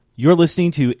You're listening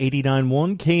to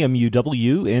 89.1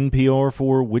 KMUW NPR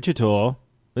for Wichita.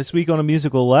 This week on A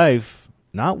Musical Life,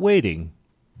 not waiting,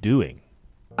 doing.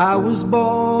 I was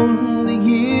born the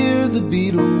year the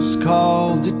Beatles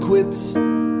called it quits,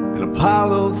 and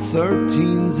Apollo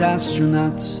 13's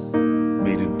astronauts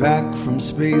made it back from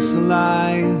space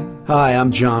alive. Hi, I'm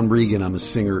Jon Regen. I'm a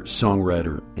singer,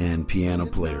 songwriter, and piano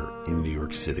player in New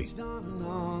York City.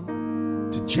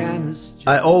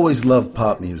 I always loved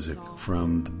pop music,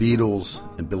 from the Beatles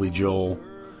and Billy Joel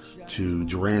to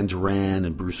Duran Duran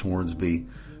and Bruce Hornsby.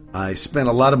 I spent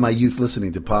a lot of my youth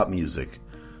listening to pop music,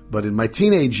 but in my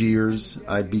teenage years,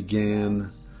 I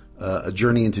began a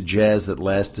journey into jazz that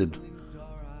lasted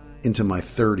into my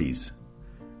 30s.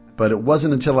 But it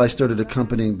wasn't until I started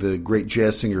accompanying the great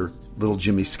jazz singer Little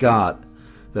Jimmy Scott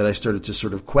that I started to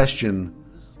sort of question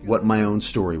what my own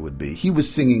story would be. He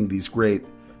was singing these great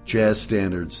jazz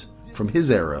standards from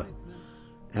his era,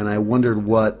 and I wondered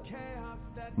what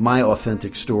my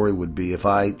authentic story would be if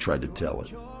I tried to tell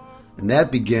it. And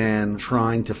that began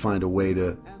trying to find a way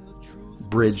to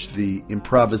bridge the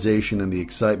improvisation and the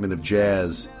excitement of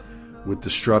jazz with the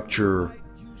structure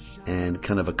and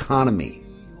kind of economy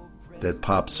that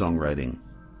pop songwriting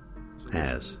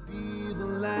has.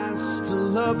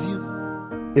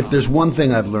 If there's one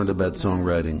thing I've learned about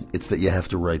songwriting, it's that you have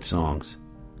to write songs.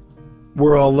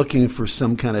 We're all looking for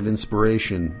some kind of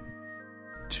inspiration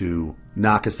to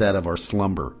knock us out of our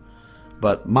slumber.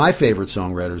 But my favorite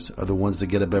songwriters are the ones that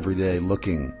get up every day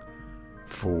looking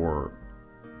for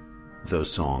those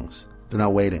songs. They're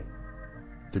not waiting.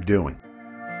 They're doing.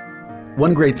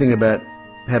 One great thing about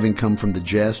having come from the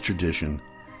jazz tradition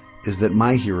is that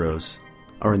my heroes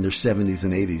are in their 70s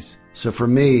and 80s. So for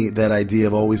me, that idea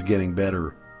of always getting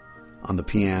better on the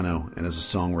piano and as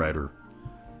a songwriter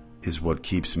is what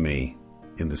keeps me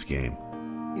in this game.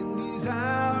 In these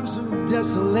hours of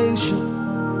desolation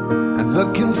and the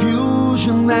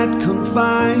confusion that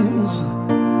confines,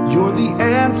 you're the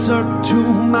answer to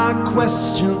my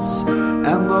questions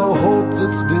and the hope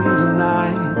that's been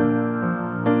denied.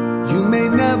 You may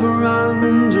never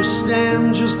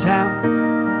understand just how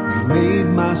you've made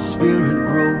my spirit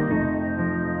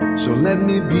grow. So let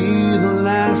me be the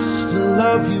last to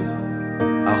love you.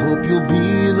 I hope you'll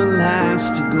be the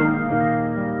last to go.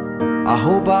 I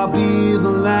hope I'll be the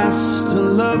last to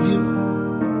love you.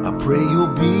 I pray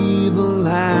you'll be the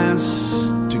last